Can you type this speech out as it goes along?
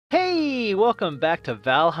Hey, welcome back to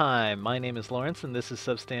Valheim. My name is Lawrence and this is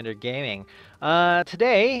Substandard Gaming.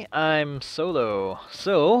 Today I'm solo,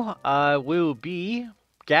 so I will be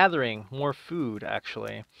gathering more food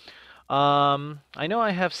actually. I know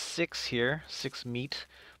I have six here, six meat,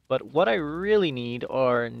 but what I really need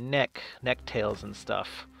are neck tails and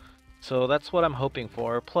stuff. So that's what I'm hoping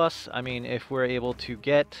for. Plus, I mean, if we're able to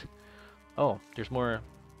get... Oh, there's more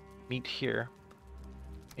meat here.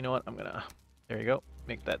 You know what? There you go.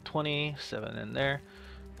 Make that 27 in there.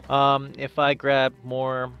 If I grab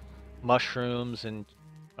more mushrooms and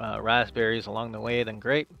raspberries along the way, then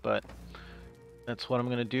great, but that's what I'm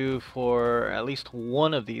going to do for at least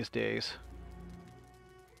one of these days.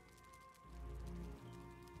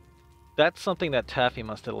 That's something that Taffy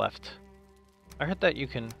must have left. I heard that you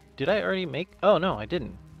can... Did I already make... Oh, no, I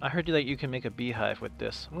didn't. I heard that you can make a beehive with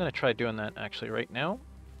this. I'm going to try doing that actually right now.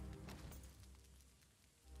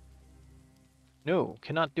 No,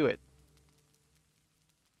 cannot do it.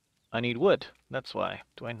 I need wood. That's why.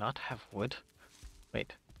 Do I not have wood?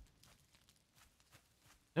 Wait.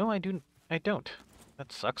 No, I don't.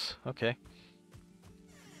 That sucks. Okay.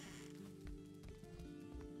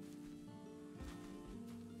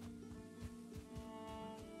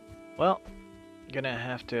 Well, gonna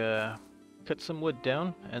have to cut some wood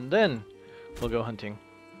down, and then we'll go hunting.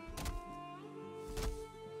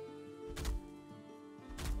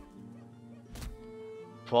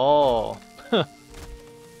 Fall.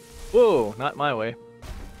 Whoa, not my way.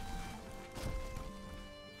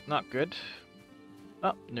 Not good.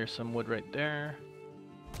 Oh, there's some wood right there.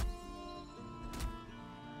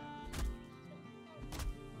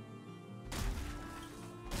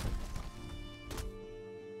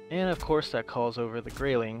 And of course that calls over the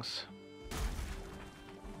graylings.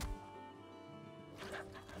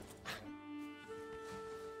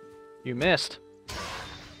 You missed.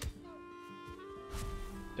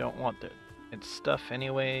 Don't want it. It's stuff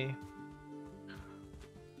anyway.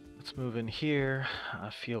 Let's move in here. I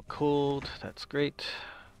feel cold. That's great.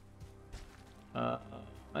 I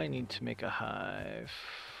need to make a hive.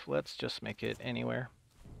 Let's just make it anywhere.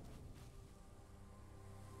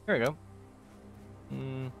 There we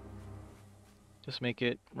go. Just make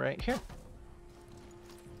it right here.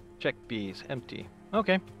 Check bees. Empty.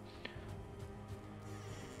 Okay.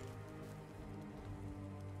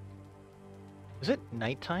 Is it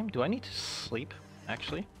nighttime? Do I need to sleep,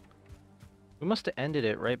 actually? We must have ended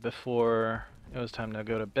it right before it was time to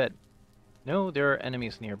go to bed. No, there are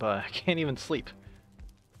enemies nearby. I can't even sleep.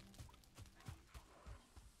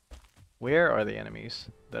 Where are the enemies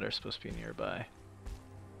that are supposed to be nearby?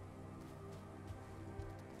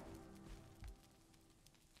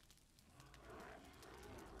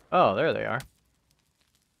 Oh, there they are.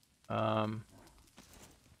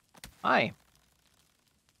 Hi.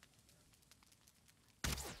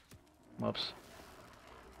 Whoops.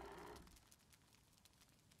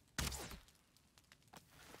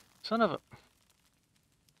 Son of a...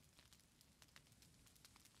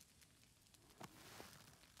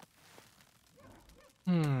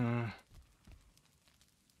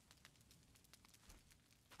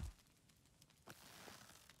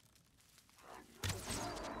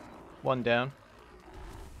 One down.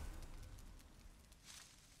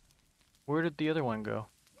 Where did the other one go?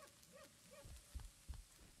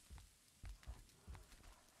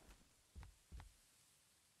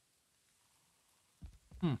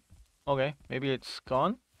 Okay, maybe it's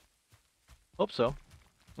gone? Hope so.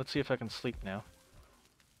 Let's see if I can sleep now.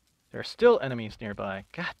 There are still enemies nearby.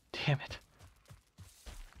 God damn it.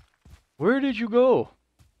 Where did you go?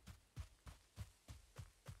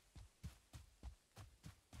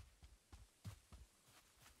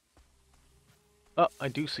 Oh, I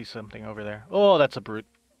do see something over there. Oh, that's a brute.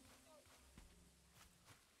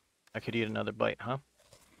 I could eat another bite, huh?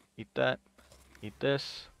 Eat that. Eat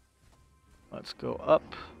this. Let's go up.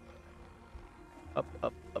 Up,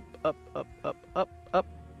 up, up, up, up, up, up, up.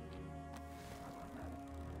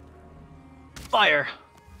 Fire!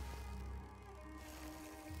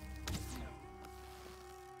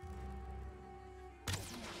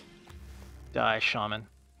 Die, shaman.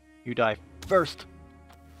 You die first.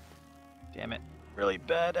 Damn it. Really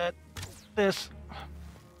bad at this.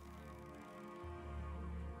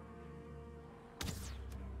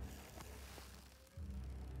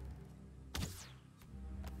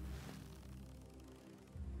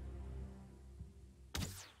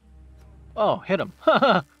 Oh, hit him.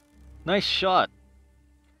 Nice shot.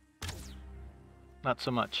 Not so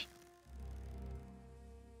much.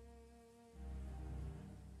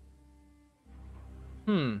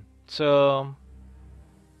 So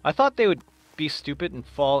I thought they would be stupid and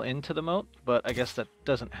fall into the moat, but I guess that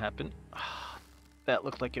doesn't happen. That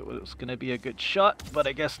looked like it was going to be a good shot, but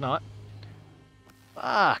I guess not.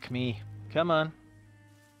 Fuck me. Come on.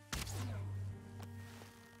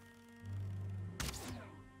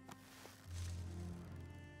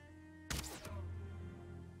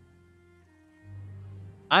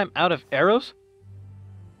 I'm out of arrows?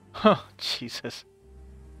 Oh, Jesus.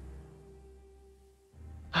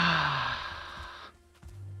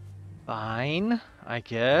 Fine, I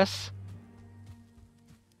guess.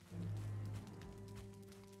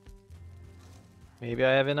 Maybe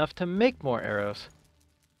I have enough to make more arrows.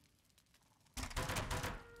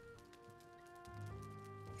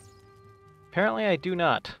 Apparently I do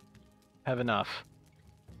not have enough.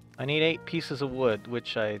 I need 8 pieces of wood,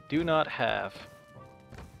 which I do not have.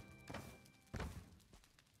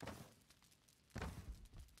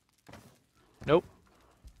 Nope.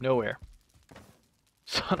 Nowhere.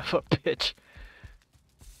 Son of a bitch.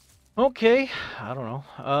 Okay, I don't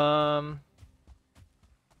know.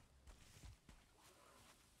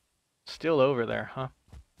 Still over there, huh?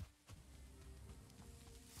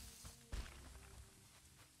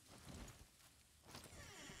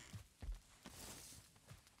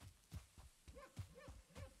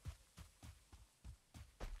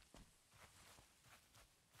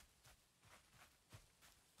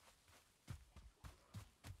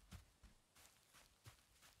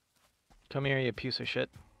 Come here, you piece of shit.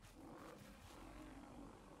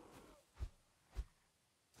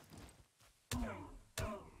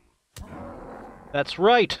 That's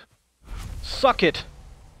right! Suck it!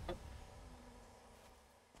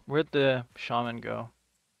 Where'd the shaman go?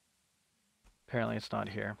 Apparently it's not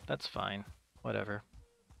here. That's fine. Whatever.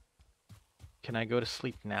 Can I go to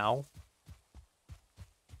sleep now?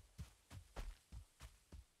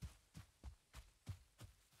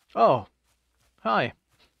 Oh. Hi.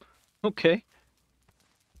 Okay.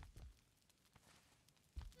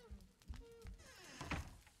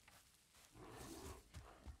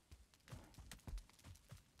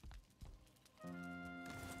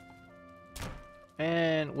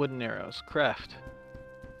 And wooden arrows. Craft.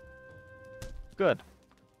 Good.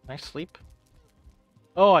 Can I sleep?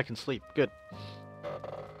 Oh, I can sleep. Good.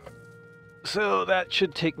 So that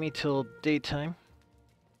should take me till daytime.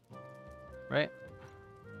 Right?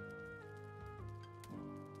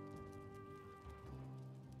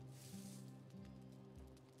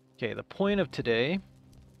 Okay, the point of today...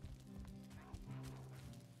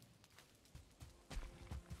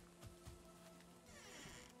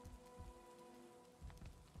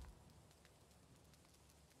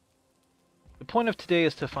 The point of today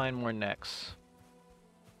is to find more necks.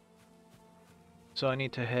 So I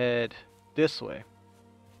need to head this way.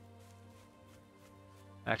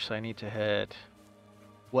 Actually, I need to head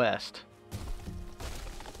west.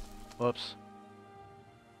 Whoops.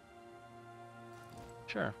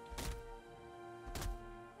 Sure.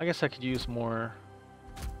 I guess I could use more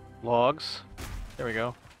logs. There we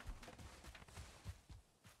go.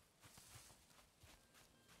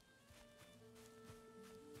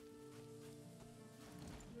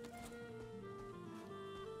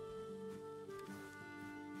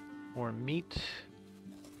 More meat.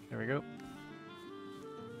 There we go.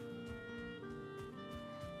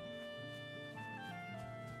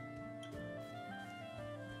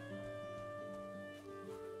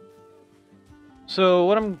 So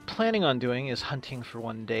what I'm planning on doing is hunting for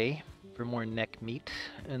one day for more neck meat,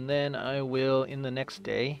 and then I will, in the next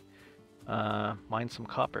day, mine some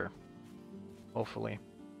copper, hopefully.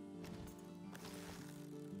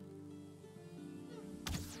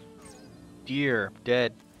 Deer,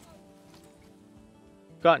 dead.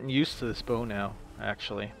 Gotten used to this bow now,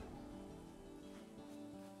 actually.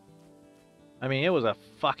 I mean, it was a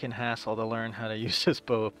fucking hassle to learn how to use this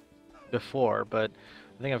bow before, but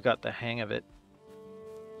I think I've got the hang of it.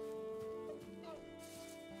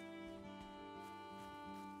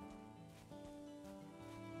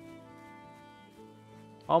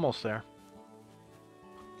 Almost there.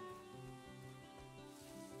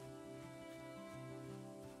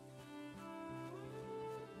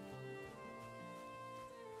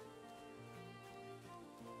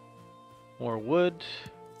 More wood.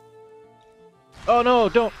 Oh no,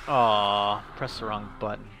 don't! Aw, press the wrong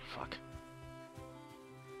button. Fuck.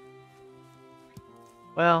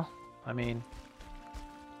 Well, I mean,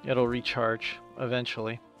 it'll recharge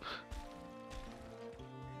eventually.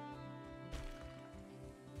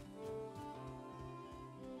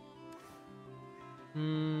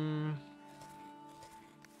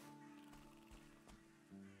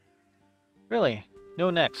 Really? No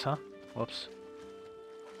necks, huh? Whoops.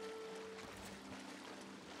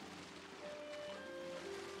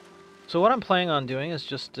 So what I'm planning on doing is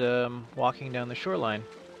just walking down the shoreline.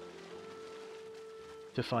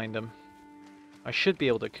 to find them. I should be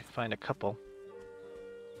able to find a couple.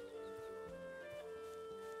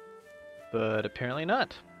 But apparently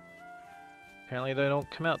not. Apparently they don't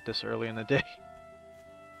come out this early in the day.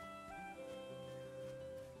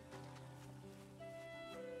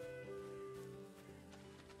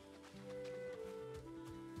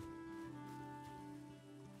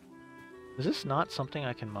 Is this not something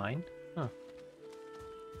I can mine? Huh.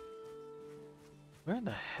 Where the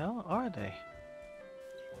hell are they?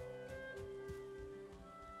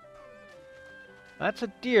 That's a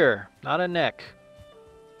deer, not a neck.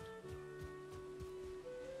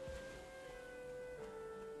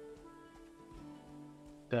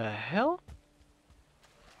 The hell?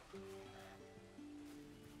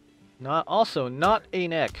 Not a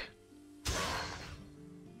neck.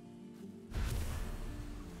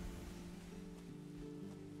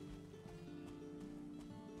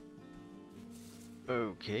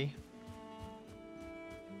 Okay.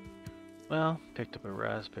 Well, picked up a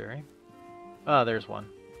raspberry. Ah, there's one.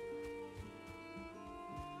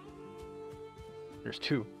 There's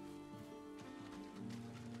two.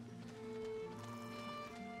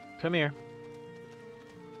 Come here.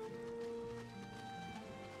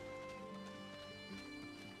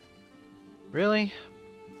 Really?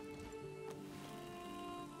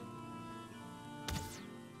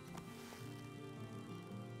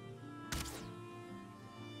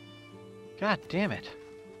 God damn it.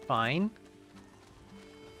 Fine.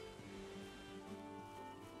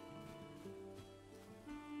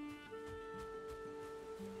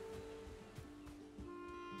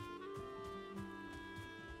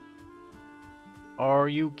 Are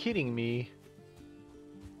you kidding me?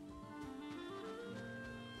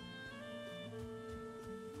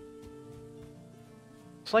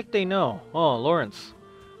 It's like they know. Oh, Lawrence.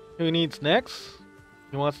 Who needs next?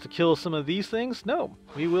 He wants to kill some of these things? No.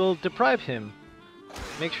 We will deprive him.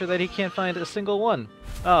 Make sure that he can't find a single one.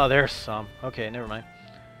 Oh, there's some. Okay, never mind.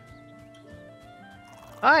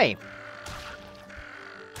 Hi!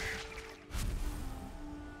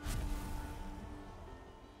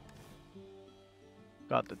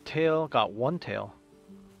 Got the tail. Got one tail.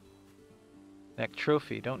 Neck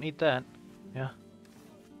trophy. Don't need that. Yeah.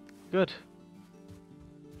 Good.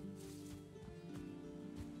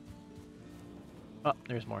 Oh,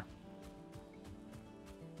 there's more.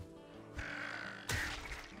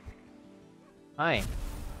 Hi.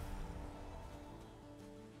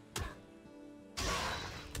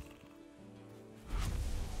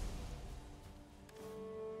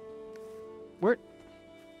 Where...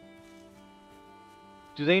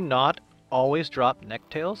 Do they not always drop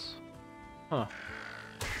necktails? Huh.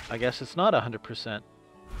 I guess it's not 100%.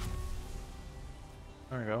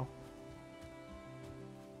 There we go.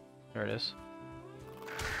 There it is.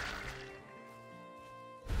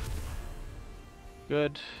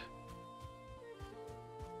 Good.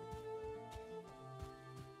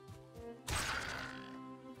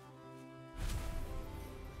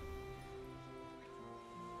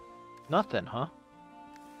 Nothing, huh?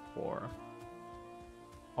 4.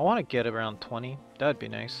 I want to get around 20. That'd be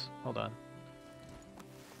nice. Hold on.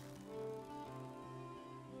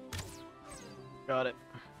 Got it.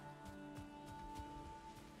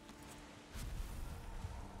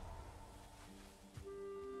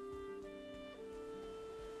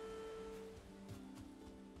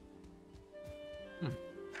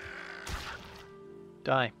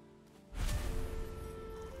 Die.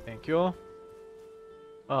 Thank you.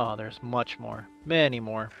 Oh, there's much more. Many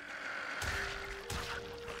more.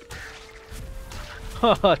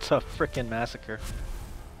 Oh, it's a frickin' massacre.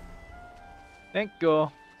 Thank you.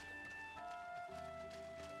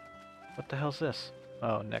 What the hell's this?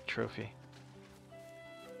 Oh, neck trophy.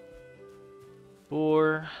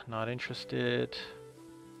 Boar, not interested.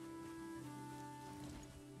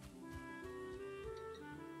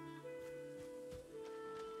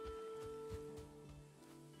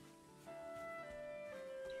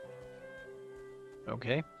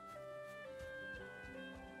 Okay.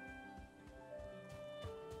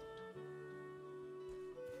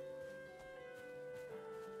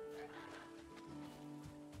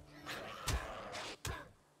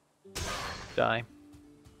 Die.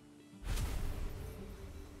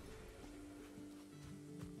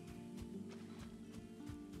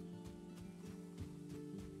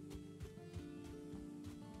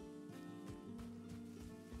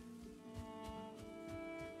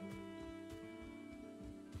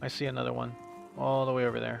 I see another one all the way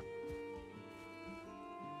over there.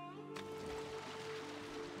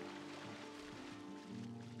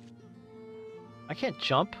 I can't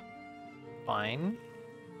jump. Fine.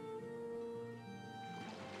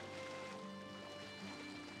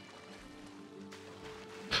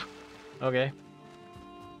 Okay.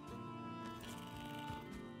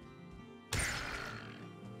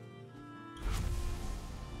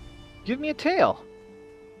 Give me a tail!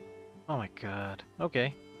 Oh my god.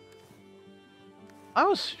 Okay. I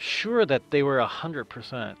was sure that they were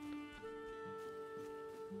 100%.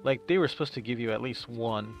 Like, they were supposed to give you at least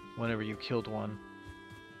one whenever you killed one.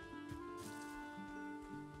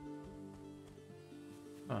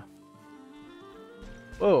 Huh.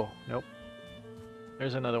 Whoa, nope.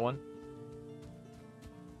 There's another one.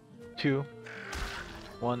 2.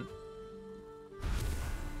 1.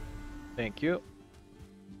 Thank you.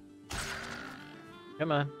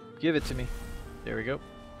 Come on, give it to me. There we go.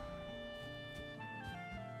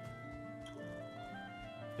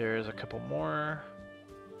 There's a couple more.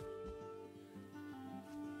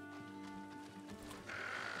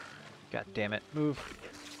 God damn it, move.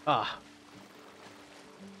 Ah.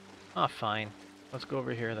 Ah, fine. Let's go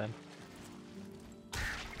over here then.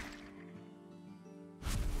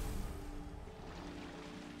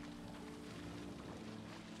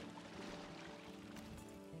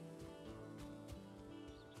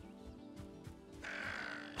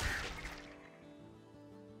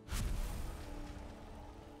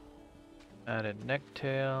 Added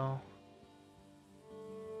necktail.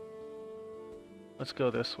 Let's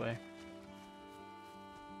go this way.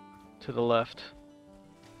 To the left.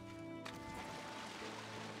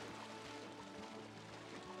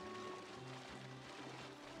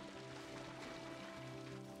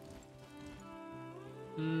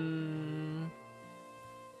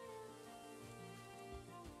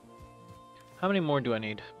 How many more do I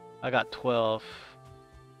need? I got 12.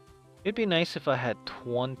 It'd be nice if I had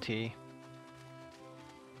 20.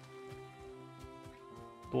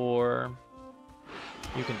 4.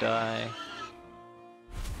 You can die.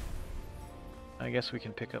 I guess we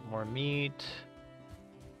can pick up more meat.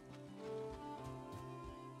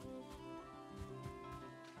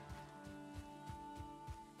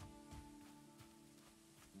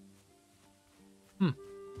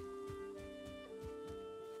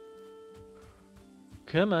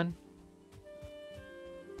 Come on.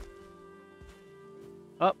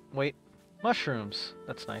 Oh, wait. Mushrooms.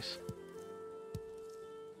 That's nice.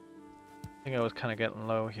 I think I was kind of getting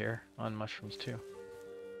low here on mushrooms too.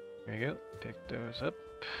 There you go. Pick those up.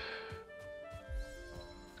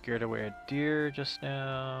 Scared away a deer just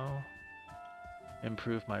now.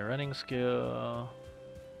 Improve my running skill.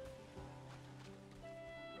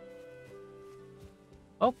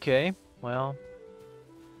 Okay, well.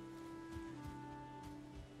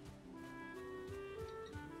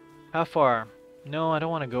 How far? No, I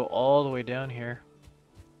don't want to go all the way down here.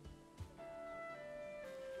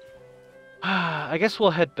 I guess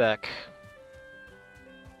we'll head back.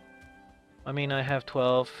 I mean, I have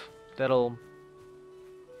 12. That'll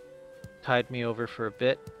tide me over for a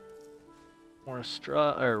bit. More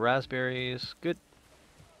straw or raspberries. Good.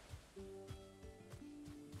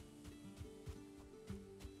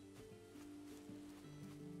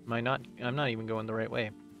 I'm not even going the right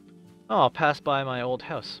way. Oh, I'll pass by my old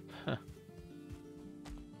house. Huh.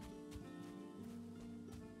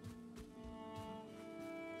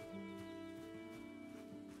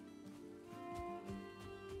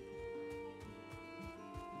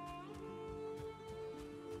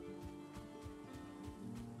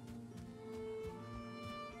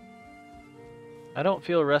 I don't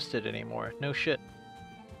feel rested anymore. No shit.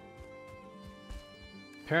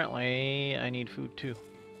 Apparently, I need food too.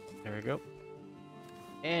 There we go.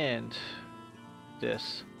 And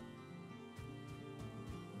this.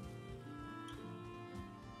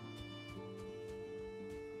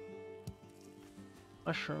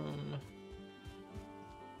 Mushroom.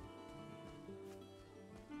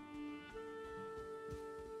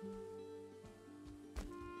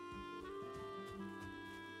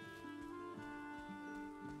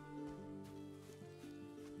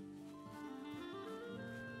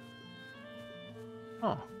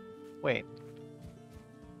 Oh, wait.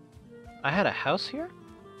 I had a house here?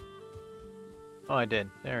 Oh, I did.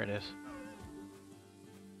 There it is.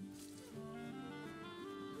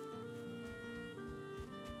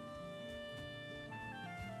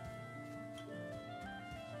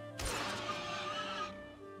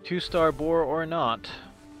 Two-star boar or not.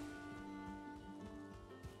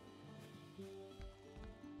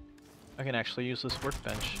 I can actually use this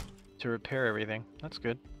workbench to repair everything. That's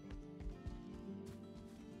good.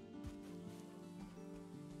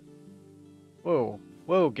 Whoa.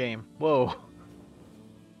 Whoa, game. Whoa.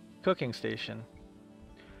 Cooking station.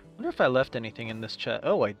 Wonder if I left anything in this chest.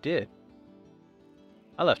 Oh, I did.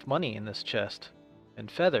 I left money in this chest.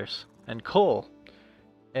 And feathers. And coal.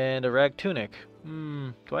 And a rag tunic.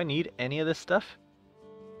 Do I need any of this stuff?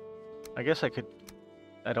 I guess I could...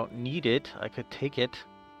 I don't need it. I could take it.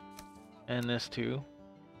 And this too.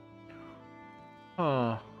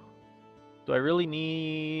 Huh. Do I really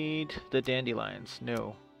need the dandelions?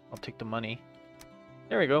 No. I'll take the money.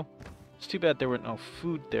 There we go. It's too bad there were no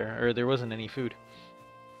food there, or there wasn't any food.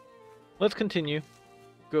 Let's continue.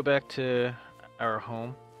 Go back to our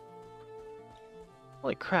home.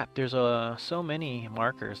 Holy crap, there's so many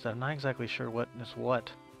markers that I'm not exactly sure what is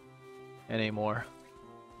what anymore.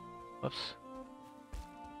 Whoops.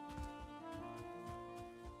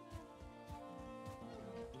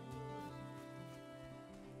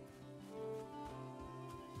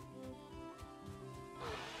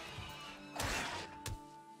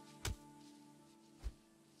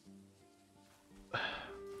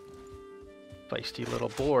 Feisty little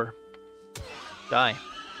boar. Die.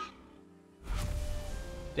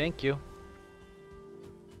 Thank you.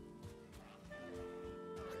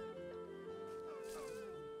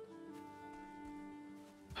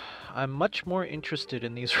 I'm much more interested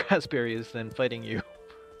in these raspberries than fighting you.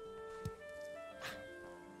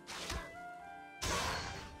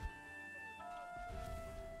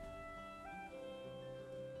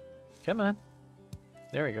 Come on.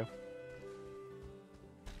 There we go.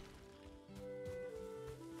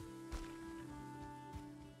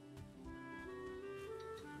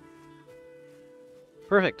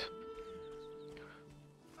 Perfect.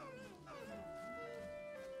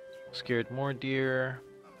 Scared more deer.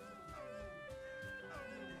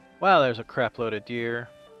 Wow, there's a crap load of deer.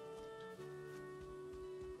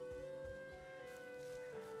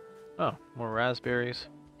 Oh, more raspberries.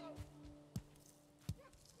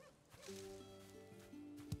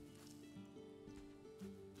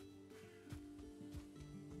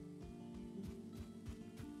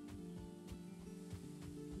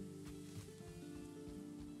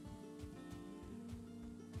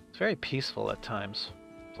 It's very peaceful at times,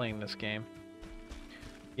 playing this game.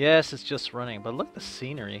 Yes, it's just running, but look at the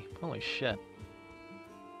scenery. Holy shit.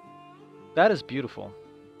 That is beautiful,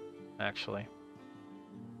 actually.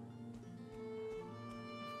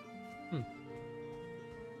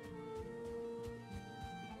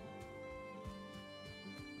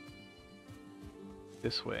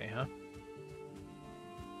 This way, huh?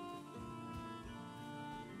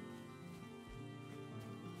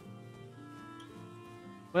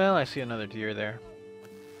 Well, I see another deer there.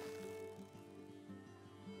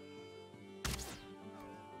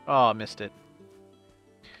 Oh, I missed it.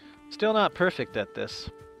 Still not perfect at this.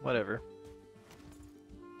 Whatever.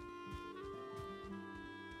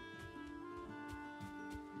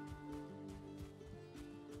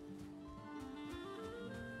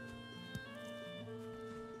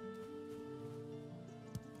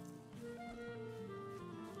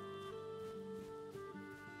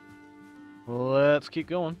 Let's keep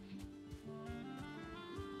going.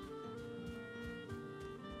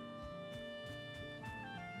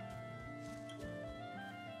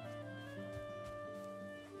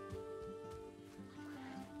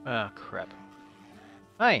 Ah, crap.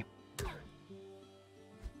 Hi.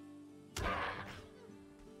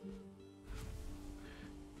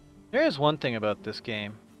 There is one thing about this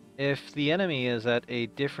game. If the enemy is at a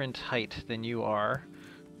different height than you are,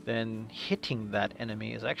 then hitting that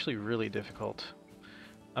enemy is actually really difficult.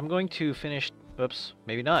 I'm going to finish... Oops,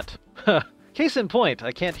 maybe not. Case in point,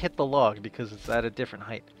 I can't hit the log because it's at a different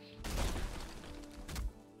height.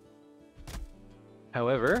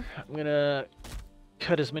 However, I'm gonna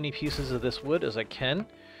cut as many pieces of this wood as I can,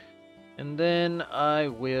 and then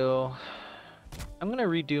I'm gonna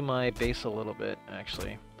redo my base a little bit,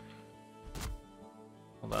 actually.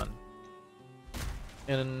 Hold on.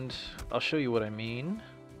 And I'll show you what I mean.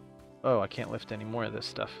 Oh, I can't lift any more of this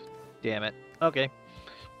stuff. Damn it. Okay.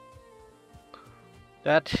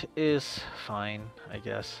 That is fine, I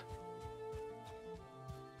guess.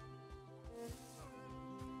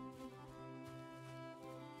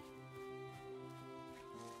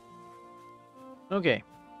 Okay.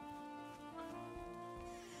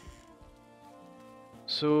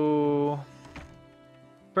 So...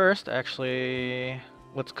 first, actually,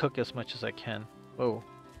 let's cook as much as I can. Whoa.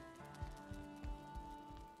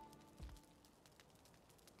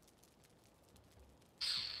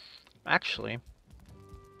 Actually...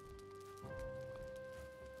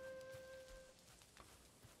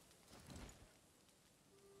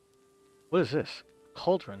 what is this?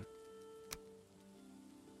 Cauldron.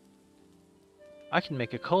 I can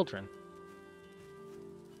make a cauldron.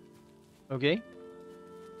 Okay.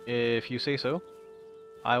 If you say so.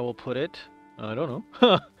 I will put it... I don't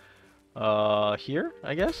know. Here,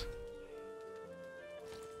 I guess?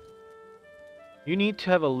 You need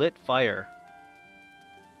to have a lit fire.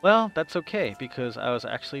 Well, that's okay, because I was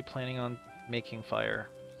actually planning on making fire.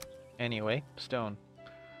 Anyway, stone.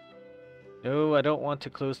 No, I don't want to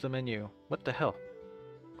close the menu. What the hell?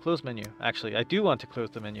 Close menu. Actually, I do want to close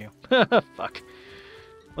the menu. Fuck.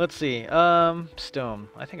 Let's see. Stone.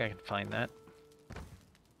 I think I can find that.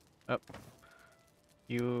 Oh.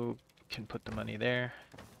 You can put the money there.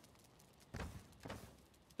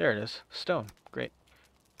 There it is. Stone. Great.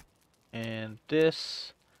 And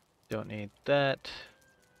this. Don't need that.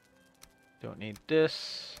 Don't need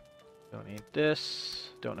this. Don't need this.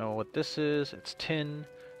 Don't know what this is. It's tin.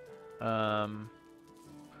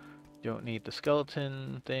 Don't need the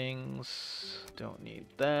skeleton things. Don't need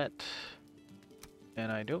that.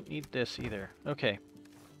 And I don't need this either. Okay.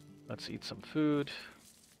 Let's eat some food.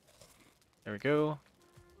 There we go.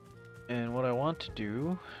 And what I want to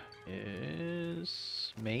do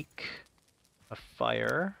is make a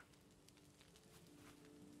fire.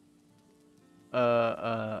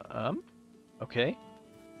 Okay.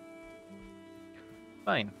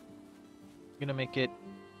 Fine. I'm gonna make it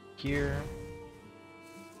here.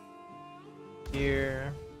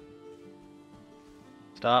 Here.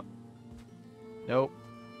 Stop. Nope.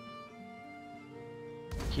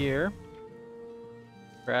 Here.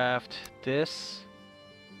 Craft this.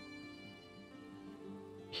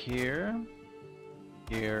 Here.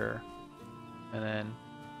 Here. And then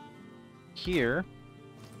here.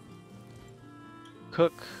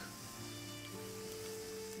 Cook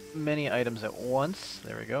many items at once.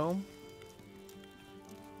 There we go.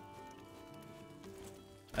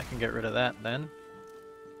 I can get rid of that then.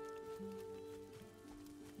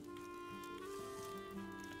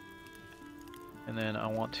 And then I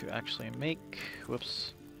want to actually make,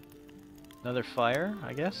 whoops, another fire,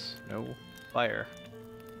 I guess? No, fire.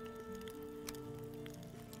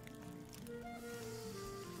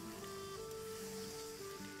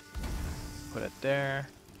 Put it there.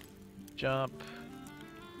 Jump.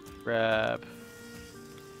 Grab.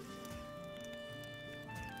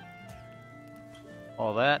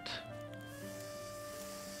 All that.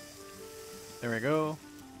 There we go.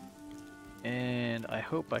 And I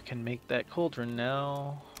hope I can make that cauldron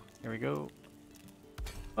now. There we go.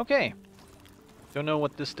 Okay. Don't know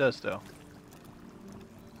what this does though.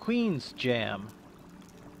 Queen's jam.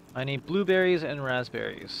 I need blueberries and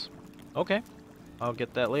raspberries. Okay. I'll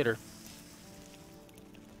get that later.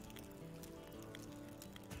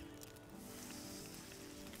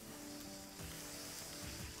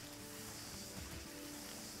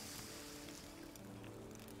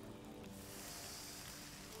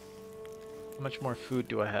 How much more food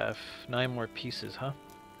do I have? 9 more pieces, huh?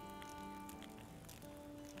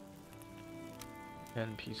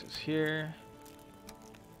 10 pieces here.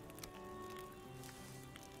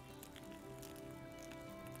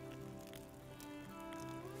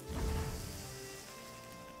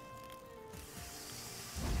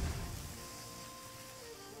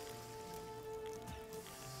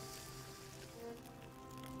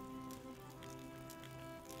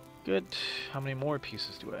 Good. How many more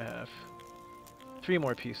pieces do I have? 3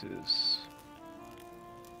 more pieces.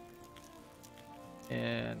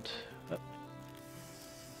 And up.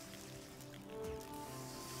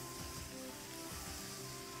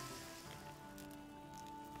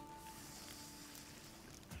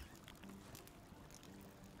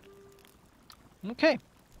 Okay.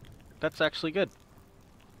 That's actually good.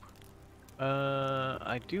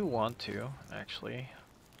 I do want to actually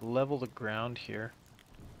level the ground here.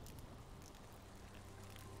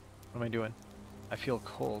 What am I doing? I feel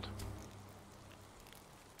cold.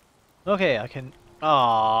 Okay, I can...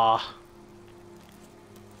 Ah,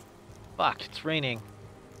 fuck, it's raining.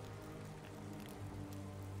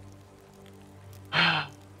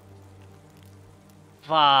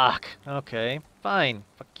 Fuck. Okay, fine.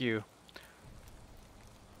 Fuck you.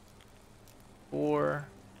 4.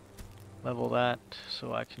 Level that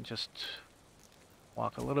so I can just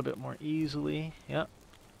walk a little bit more easily. Yep.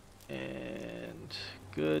 And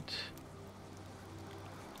good.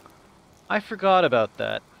 I forgot about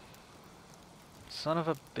that. Son of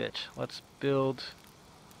a bitch. Let's build...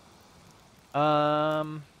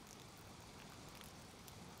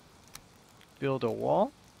 build a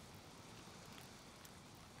wall.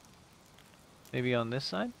 Maybe on this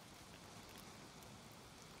side?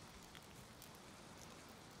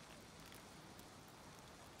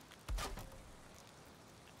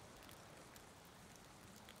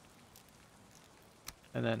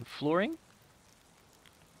 And then flooring.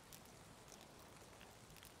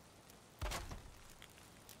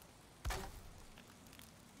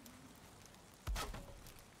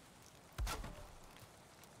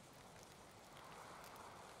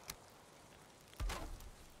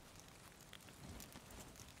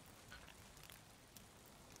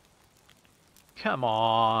 Come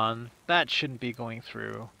on. That shouldn't be going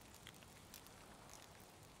through.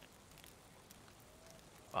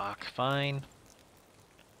 Fuck, fine.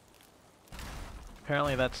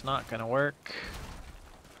 Apparently that's not gonna work.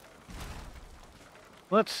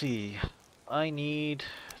 Let's see. I need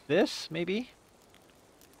this, maybe?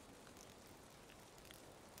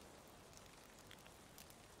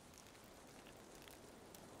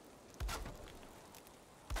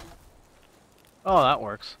 Oh, that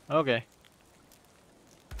works. Okay.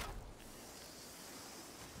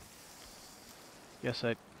 Guess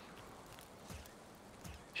I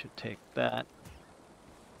should take that.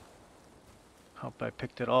 Hope I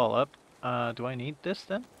picked it all up. Do I need this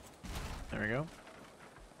then? There we go.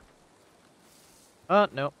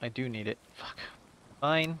 No, I do need it. Fuck.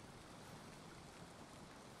 Fine.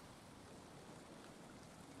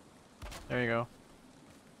 There you go.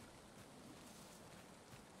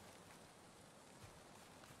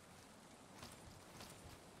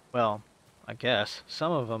 Well, I guess.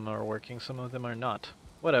 Some of them are working, some of them are not.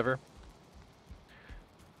 Whatever.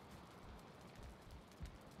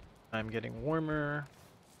 I'm getting warmer.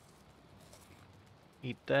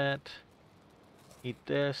 Eat that. Eat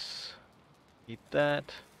this. Eat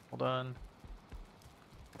that. Hold on.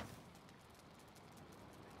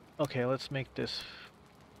 Okay, let's make this...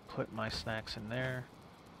 Put my snacks in there.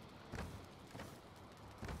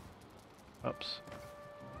 Oops.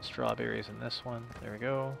 Strawberries in this one. There we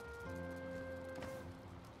go.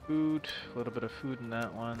 Food. A little bit of food in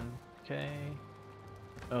that one. Okay.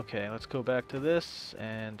 Okay, let's go back to this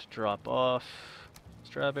and drop off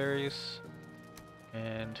strawberries.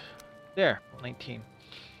 And there, 19.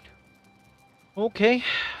 Okay.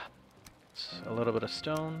 It's a little bit of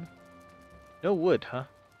stone. No wood, huh?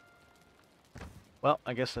 Well,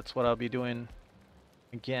 I guess that's what I'll be doing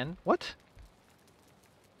again. What?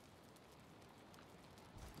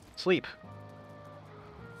 Sleep.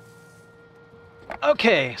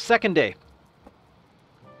 Okay, second day.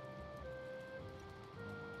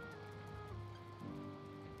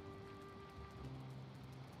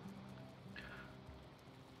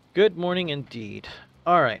 Good morning indeed.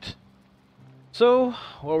 Alright. So,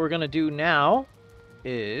 what we're gonna do now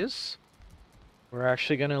is... We're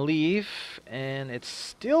actually gonna leave, and it's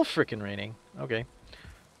still frickin' raining. Okay.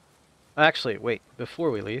 Actually, wait,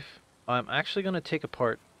 before we leave, I'm actually gonna take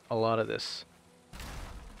apart a lot of this.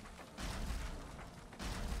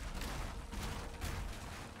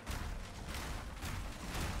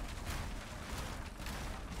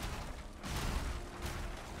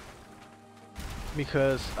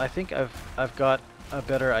 Because I think I've got a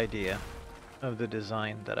better idea of the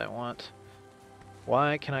design that I want.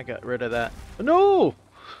 Why can I get rid of that? No!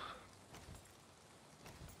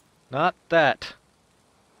 Not that.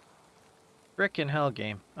 Frickin' hell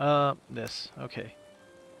game. This. Okay.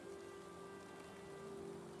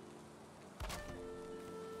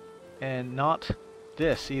 And not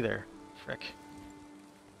this either. Frick.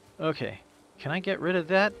 Okay. Can I get rid of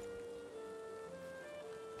that?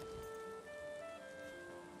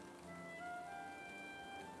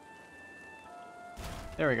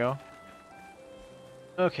 There we go.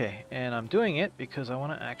 Okay, and I'm doing it because I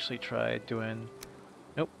want to actually try doing...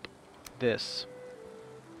 Nope. This.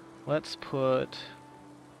 Let's put...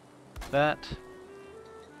 That.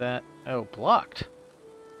 Oh, blocked.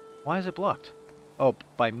 Why is it blocked? Oh,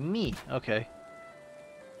 by me. Okay.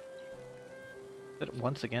 Did it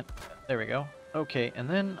once again. There we go. Okay, and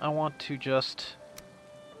then I want to just...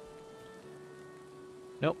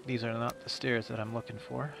 Nope, these are not the stairs that I'm looking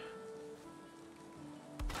for.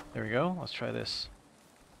 There we go. Let's try this.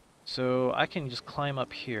 So I can just climb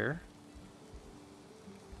up here.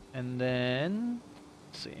 And then...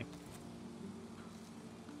 Let's see.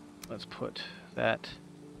 Let's put that...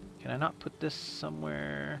 Can I not put this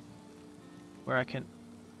somewhere where I can...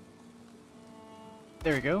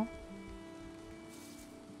 There we go.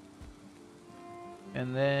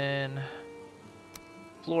 And then...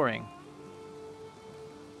 Flooring.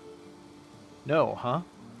 No, huh?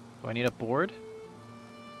 Do I need a board?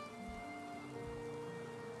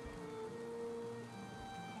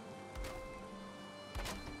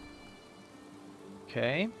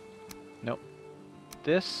 Okay. Nope.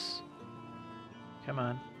 This. Come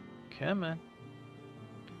on. Come on.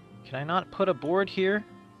 Can I not put a board here?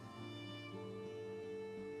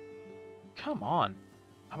 Come on.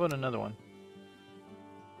 How about another one?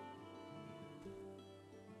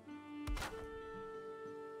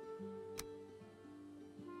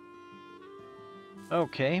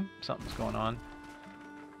 Okay, something's going on.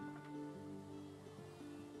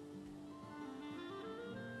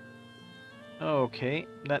 Okay,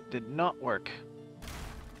 that did not work.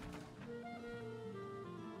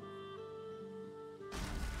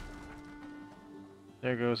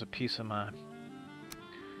 There goes a piece of mine.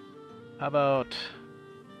 How about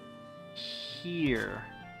here?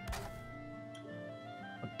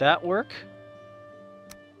 Would that work?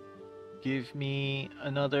 Give me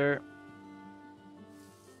another...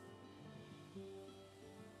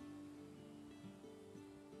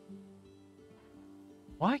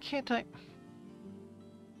 Why can't I...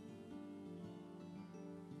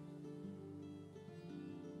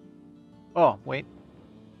 Oh, wait.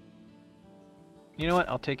 You know what?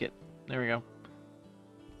 I'll take it. There we go.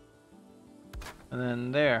 And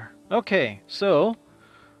then there. Okay, so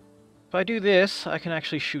if I do this, I can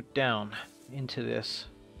actually shoot down into this.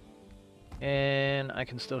 And I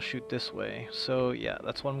can still shoot this way. So yeah,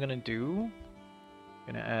 that's what I'm gonna do.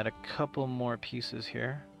 Gonna add a couple more pieces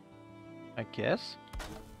here, I guess.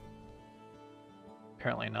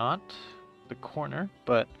 Apparently not. The corner,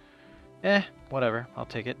 but whatever. I'll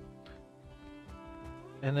take it.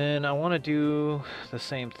 And then I want to do the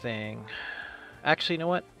same thing. Actually, you know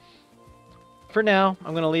what? For now,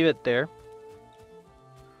 I'm going to leave it there.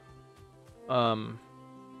 I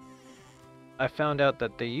found out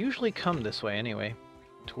that they usually come this way anyway,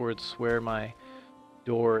 towards where my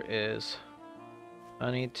door is.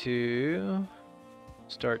 I need to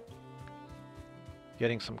start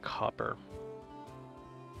getting some copper.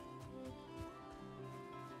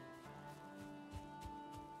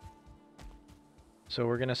 So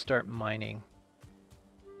we're going to start mining.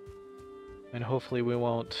 And hopefully we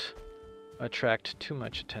won't attract too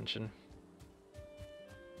much attention.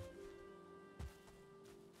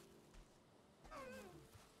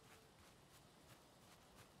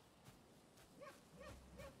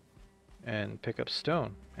 And pick up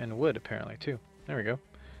stone and wood apparently too. There we go.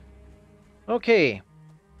 Okay.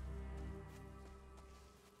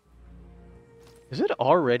 Is it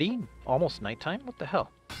already almost nighttime? What the hell?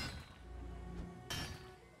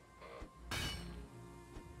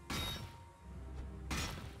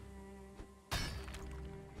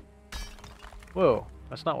 Whoa,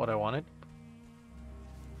 that's not what I wanted.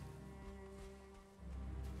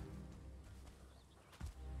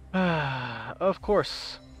 Of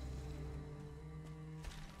course.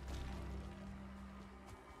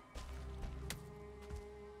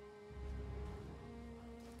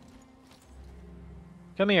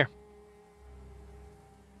 Come here.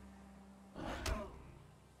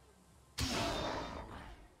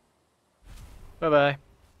 Bye-bye.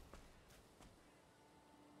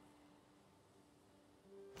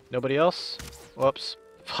 Nobody else? Whoops.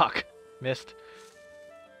 Fuck. Missed.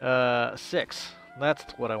 6.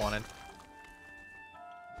 That's what I wanted.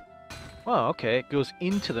 Wow, okay. It goes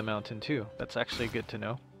into the mountain too. That's actually good to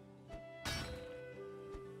know.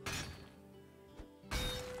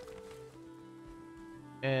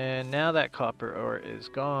 And now that copper ore is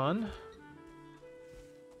gone.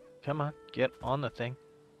 Come on, get on the thing.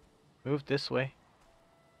 Move this way.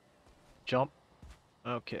 Jump.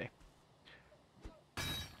 Okay.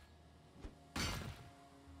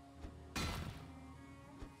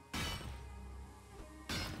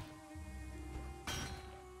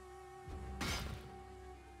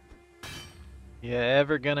 You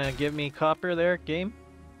ever gonna give me copper there, game?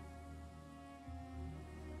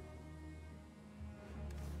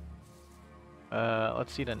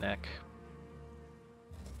 Let's see the neck.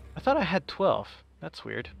 I thought I had 12. That's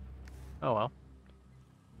weird. Oh well.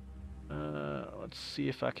 Let's see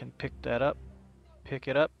if I can pick that up. Pick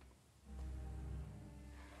it up.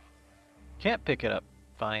 Can't pick it up.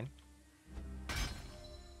 Fine.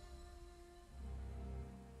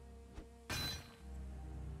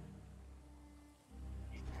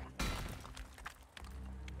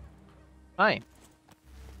 Fine.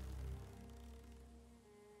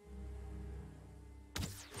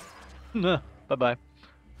 Bye-bye.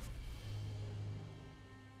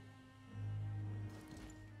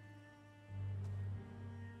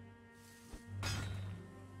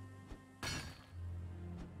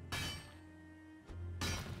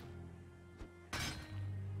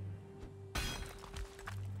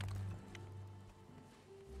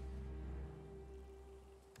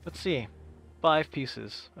 Let's see. 5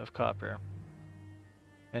 pieces of copper.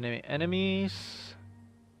 Enemies?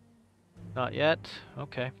 Not yet.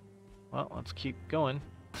 Okay. Well, let's keep going.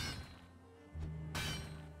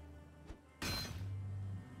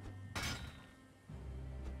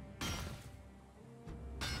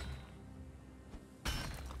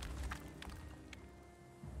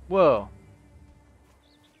 Whoa.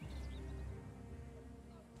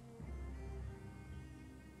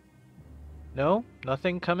 No?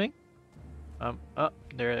 Nothing coming? Oh,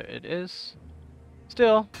 there it is.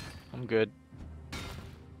 Still, I'm good.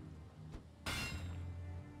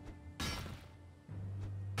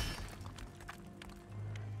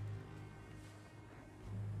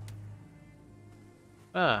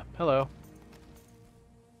 Ah, hello.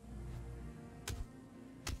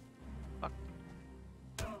 Fuck.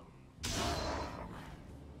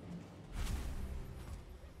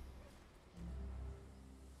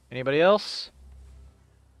 Anybody else?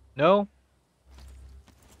 No?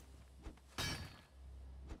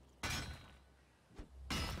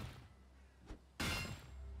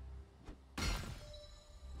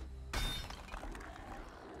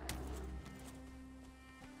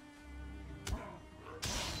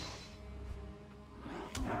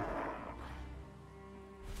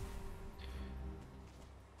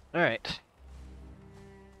 Alright.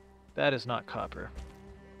 That is not copper.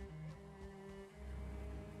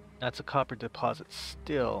 That's a copper deposit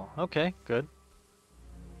still. Okay, good.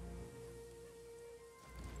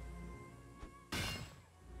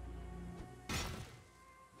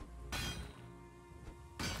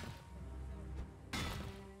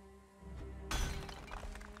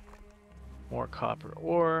 More copper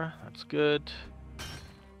ore. That's good.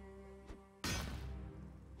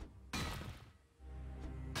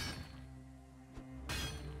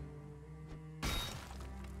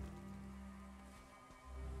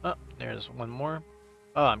 Oh, there's one more.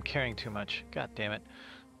 Oh, I'm carrying too much. God damn it.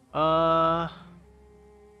 I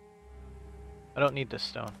don't need this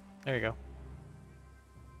stone. There you go.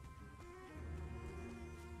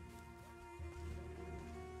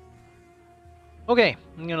 Okay,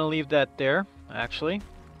 I'm gonna leave that there, actually.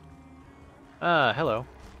 Hello.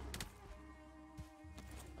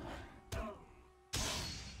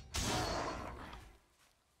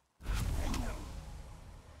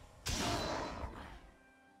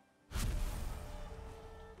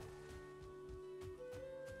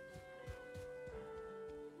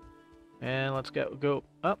 And let's go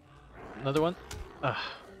up. Another one. Ugh.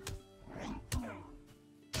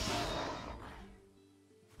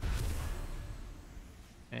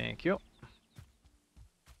 Thank you.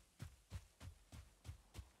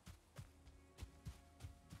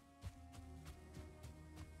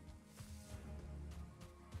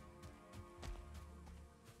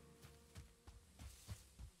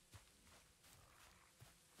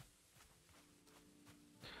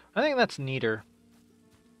 I think that's neater.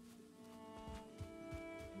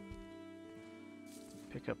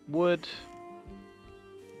 Pick up wood.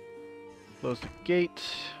 Close the gate.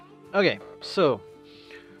 Okay, so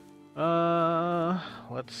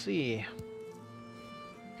let's see.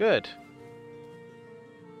 Good.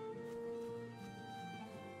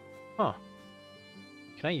 Huh.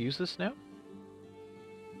 Can I use this now?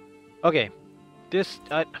 Okay.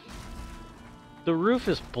 The roof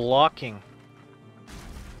is blocking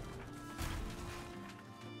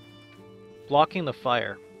the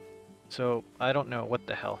fire. So, I don't know what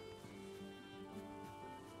the hell.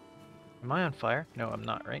 Am I on fire? No, I'm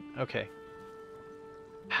not, right? Okay.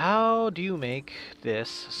 How do you make this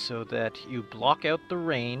so that you block out the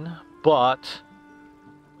rain, but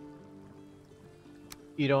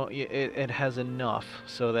you don't, it has enough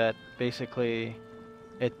so that basically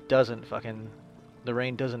it doesn't the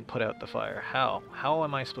rain doesn't put out the fire? How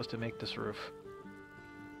am I supposed to make this roof?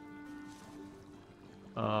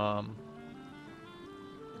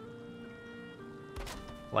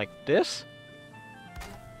 Like this?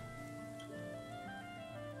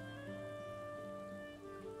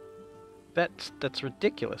 That's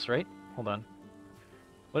ridiculous, right? Hold on.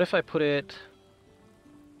 What if I put it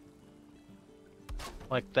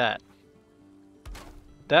like that?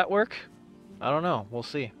 Would that work? I don't know. We'll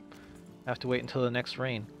see. I have to wait until the next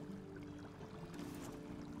rain.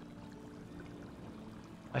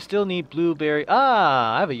 I still need blueberry.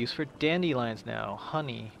 Ah, I have a use for dandelions now.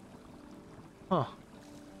 Honey. Huh.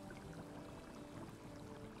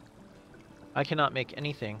 I cannot make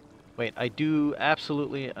anything. Wait, I do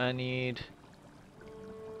absolutely. I need.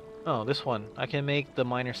 Oh, this one. I can make the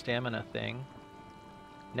minor stamina thing.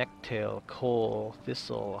 Necktail, coal,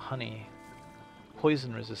 thistle, honey.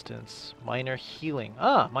 Poison resistance, minor healing.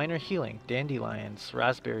 Ah, minor healing. Dandelions,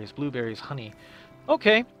 raspberries, blueberries, honey.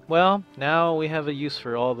 Okay, well, now we have a use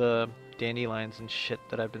for all the dandelions and shit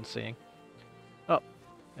that I've been seeing. Oh,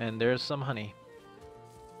 and there's some honey.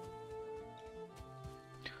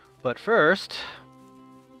 But first,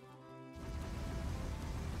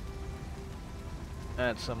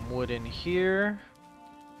 add some wood in here.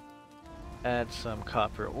 Add some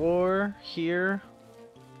copper ore here.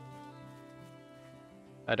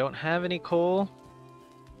 I don't have any coal.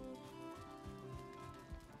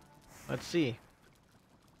 Let's see.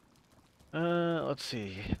 Let's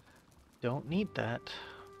see. Don't need that.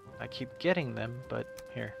 I keep getting them, but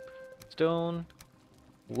here. Stone,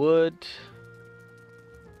 wood.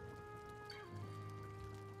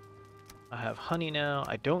 I have honey now.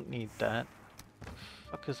 I don't need that.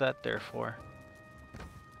 Fuck is that there for?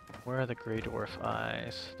 Where are the Grey Dwarf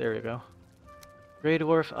eyes? There you go. Grey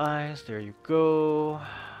Dwarf eyes, there you go.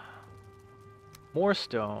 More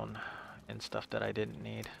stone and stuff that I didn't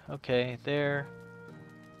need. Okay, there.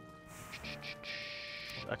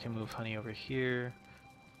 I can move honey over here.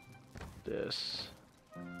 This.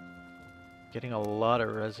 Getting a lot of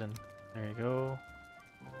resin. There you go.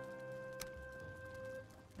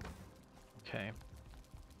 Okay.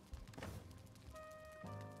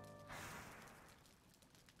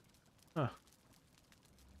 Huh.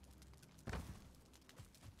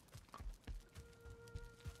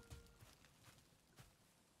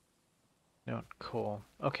 No, cool.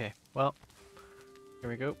 Okay, well, here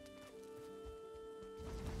we go.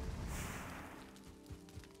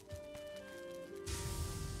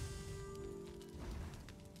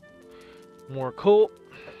 More coal.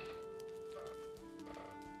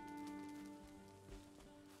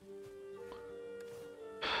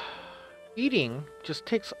 Eating just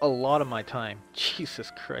takes a lot of my time.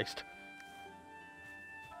 Jesus Christ.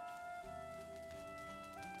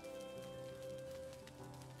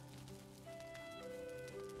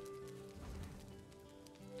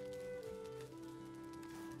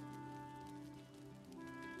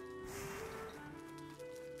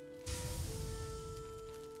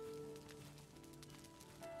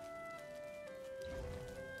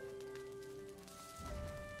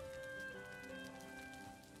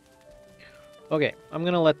 Okay, I'm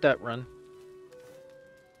gonna let that run.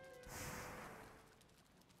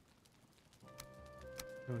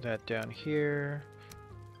 Move that down here.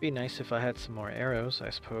 Be nice if I had some more arrows, I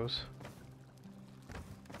suppose.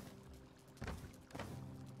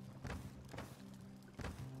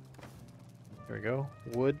 There we go.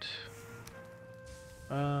 Wood.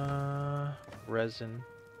 Resin.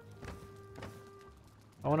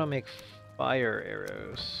 I want to make fire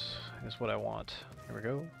arrows, is what I want. Here we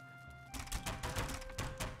go.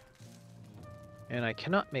 And I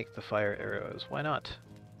cannot make the fire arrows. Why not?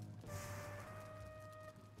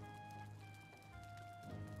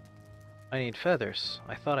 I need feathers.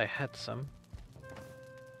 I thought I had some.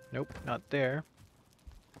 Nope, not there.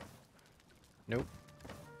 Nope.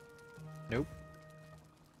 Nope.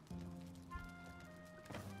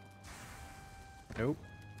 Nope.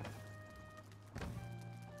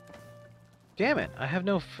 Damn it! I have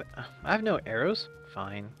no arrows.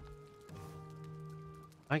 Fine.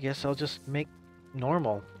 I guess I'll just make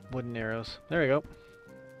normal wooden arrows. There we go.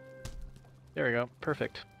 There we go.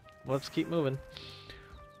 Perfect. Let's keep moving.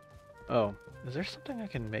 Oh, is there something I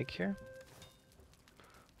can make here?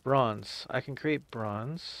 Bronze. I can create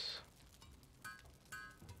bronze.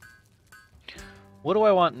 What do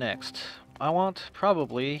I want next? I want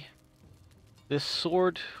probably this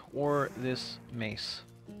sword or this mace.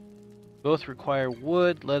 Both require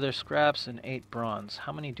wood, leather scraps, and 8 bronze.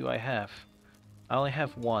 How many do I have? I only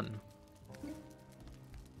have 1.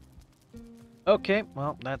 Okay,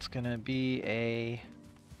 well, that's gonna be a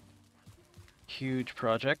huge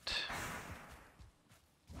project.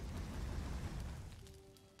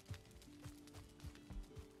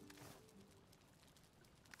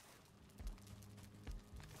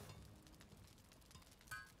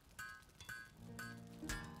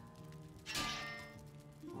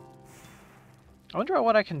 I wonder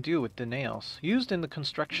what I can do with the nails. Used in the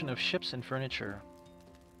construction of ships and furniture.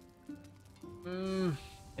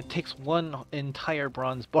 It takes 1 entire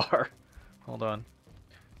bronze bar. Hold on.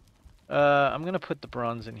 I'm gonna put the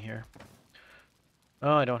bronze in here.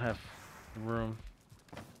 Oh, I don't have room.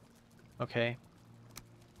 Okay.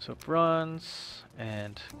 So bronze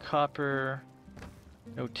and copper.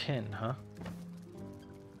 No tin, huh?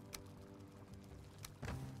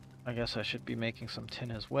 I guess I should be making some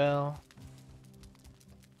tin as well.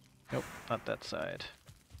 Nope, not that side.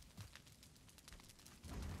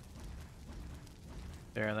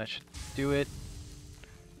 There, that should do it.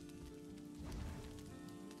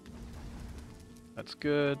 That's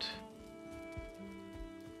good.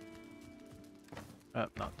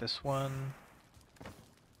 Not this one.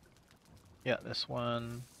 Yeah, this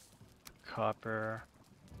one. Copper.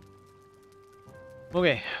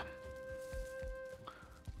 Okay.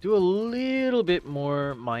 Do a little bit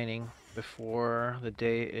more mining before the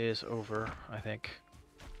day is over, I think.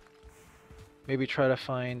 Maybe try to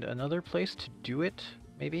find another place to do it,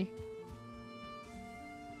 maybe?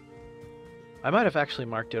 I might have actually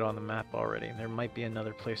marked it on the map already. There might be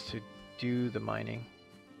another place to do the mining.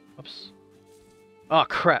 Oops. Oh,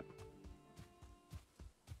 crap!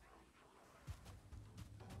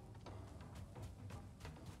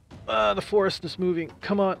 The forest is moving.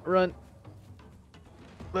 Come on, run.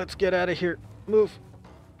 Let's get out of here. Move.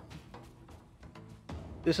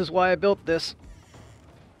 This is why I built this.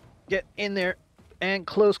 Get in there. And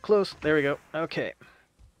close, close. There we go. Okay.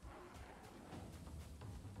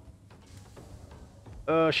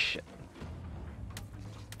 Oh, shit.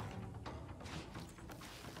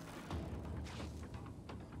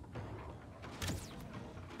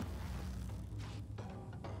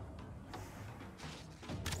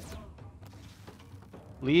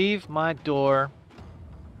 Leave my door.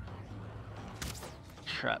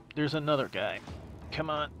 Crap. There's another guy. Come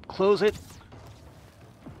on. Close it.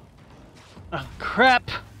 Oh,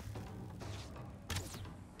 crap.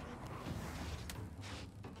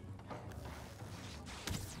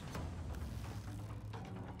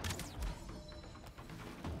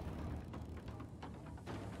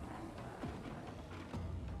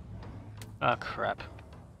 Ah, crap.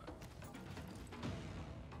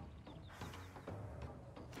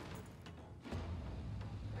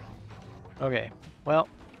 Okay. Well,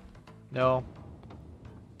 no.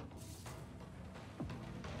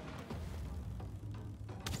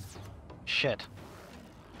 Shit.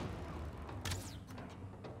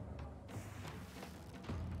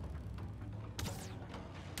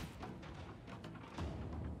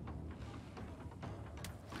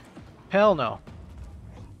 Hell no.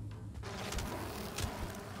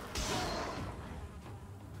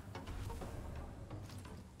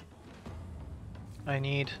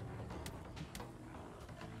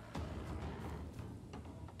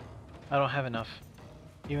 I don't have enough.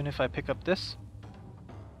 Even if I pick up this?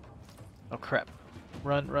 Oh crap.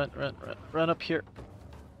 Run, run, run, run. Run up here.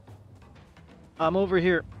 I'm over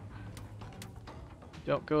here.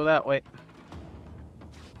 Don't go that way.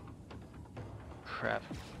 Crap.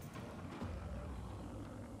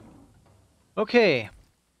 Okay.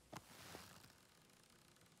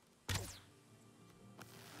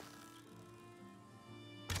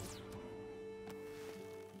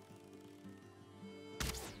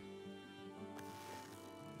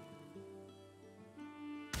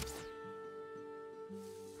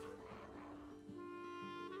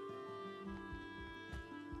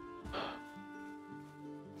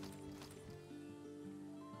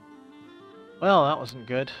 Well, that wasn't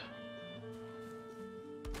good.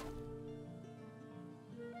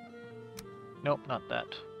 Nope, not that.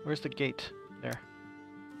 Where's the gate? There.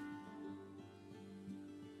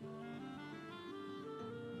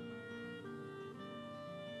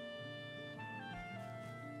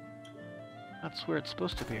 That's where it's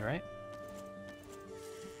supposed to be, right?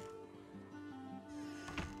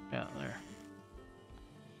 Yeah, there.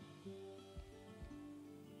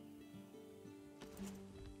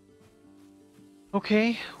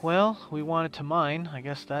 Okay, well, we wanted to mine. I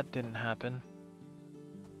guess that didn't happen.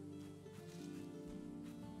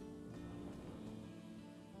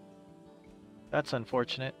 That's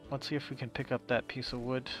unfortunate. Let's see if we can pick up that piece of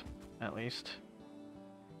wood, at least.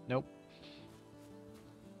 Nope.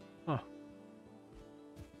 Huh.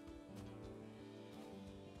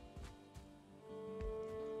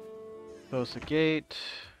 Close the gate.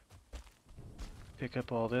 Pick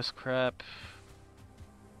up all this crap.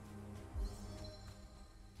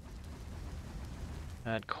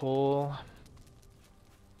 Add coal.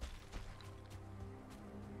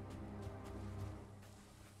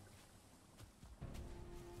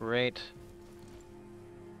 Great.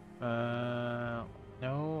 No,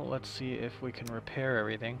 let's see if we can repair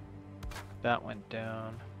everything. That went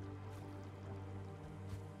down.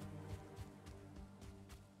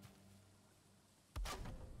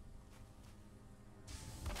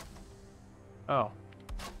 Oh.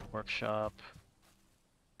 Workshop.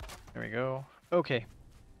 There we go. Okay.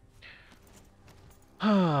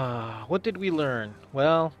 What did we learn?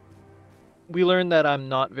 Well, we learned that I'm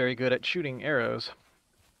not very good at shooting arrows.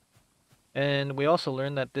 And we also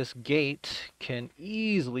learned that this gate can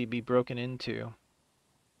easily be broken into.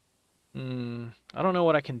 I don't know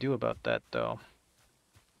what I can do about that, though.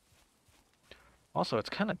 Also, it's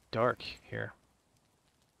kind of dark here.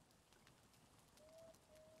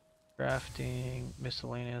 Crafting,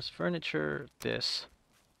 miscellaneous furniture, this.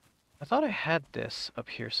 I thought I had this up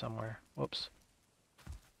here somewhere. Whoops.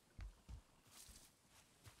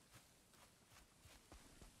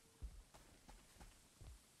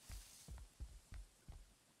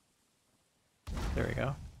 There we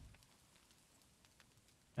go.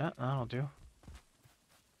 Yeah, that'll do.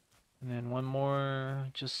 And then one more,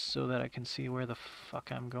 just so that I can see where the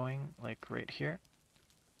fuck I'm going, like right here.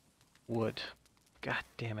 Wood. God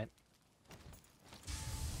damn it.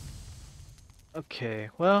 Okay,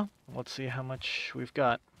 well, let's see how much we've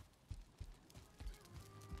got.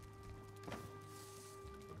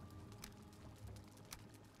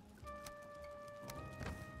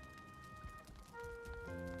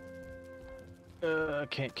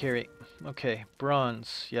 Can't carry. Okay,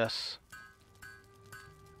 bronze, yes.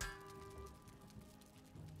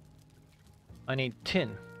 I need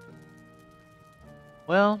tin.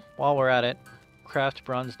 Well, while we're at it, craft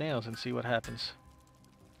bronze nails and see what happens.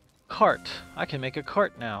 Cart. I can make a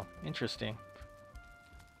cart now. Interesting.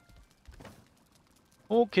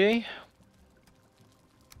 Okay.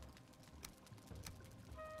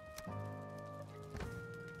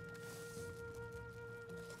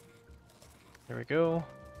 There we go.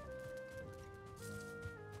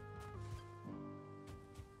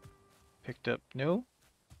 Picked up, no.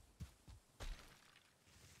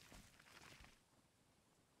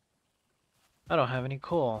 I don't have any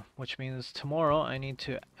coal, which means tomorrow I need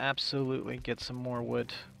to absolutely get some more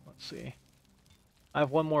wood. Let's see. I have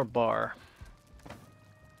one more bar.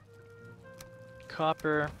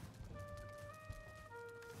 Copper.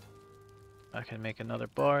 I can make another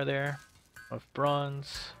bar there of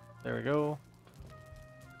bronze. There we go.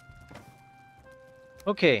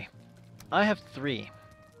 Okay, I have 3.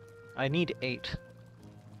 I need 8.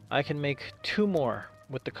 I can make 2 more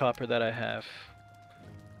with the copper that I have.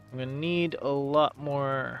 I'm gonna need a lot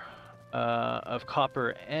more of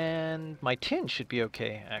copper, and my tin should be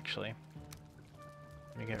okay, actually.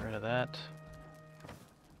 Let me get rid of that.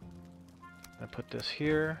 I'm gonna put this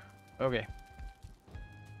here. Okay.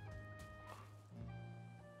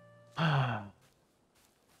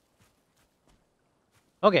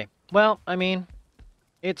 Okay, well, I mean,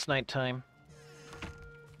 it's nighttime.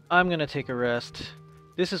 I'm gonna take a rest.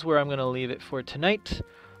 This is where I'm gonna leave it for tonight.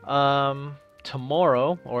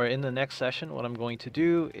 Tomorrow, or in the next session, what I'm going to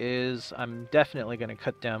do is I'm definitely going to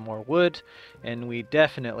cut down more wood, and we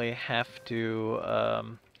definitely have to,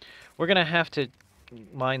 we're going to have to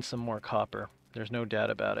mine some more copper. There's no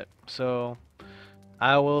doubt about it. So,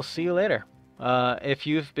 I will see you later. If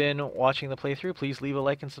you've been watching the playthrough, please leave a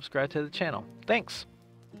like and subscribe to the channel. Thanks!